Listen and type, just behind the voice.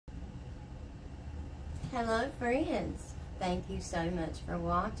Hello friends, thank you so much for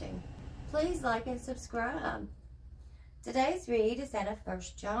watching. Please like and subscribe. Today's read is out of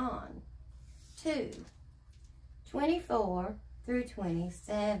 1 John 2:24 through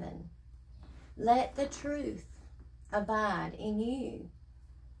 27. Let the truth abide in you.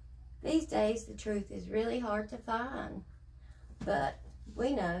 These days the truth is really hard to find, but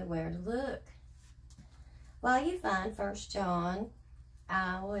we know where to look. While you find 1 John,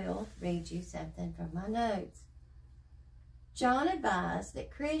 I will read you something from my notes. John advised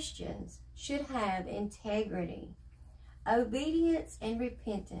that Christians should have integrity. Obedience and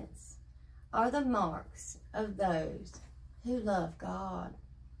repentance are the marks of those who love God.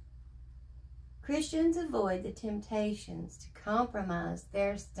 Christians avoid the temptations to compromise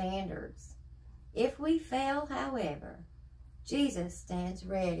their standards. If we fail, however, Jesus stands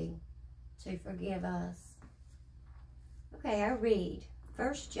ready to forgive us. Okay, I read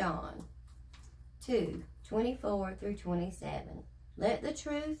 1 John 2:24 through 27. Let the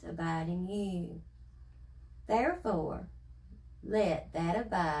truth abide in you. Therefore, let that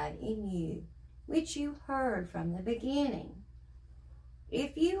abide in you which you heard from the beginning.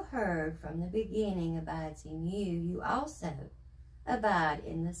 If you heard from the beginning abides in you, you also abide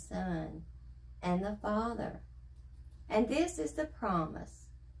in the Son and the Father. And this is the promise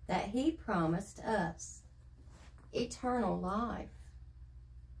that he promised us, eternal life.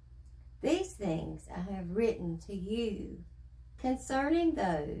 These things I have written to you concerning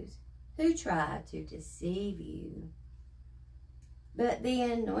those who try to deceive you. But the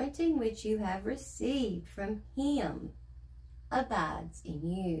anointing which you have received from him abides in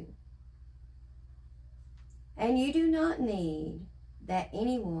you. And you do not need that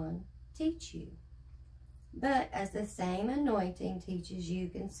anyone teach you. But as the same anointing teaches you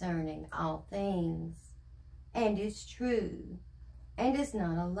concerning all things, and is true, and is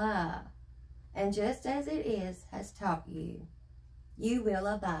not a lie, and just as it is has taught you, you will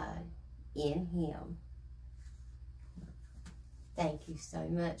abide in him. Thank you so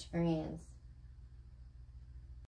much, friends.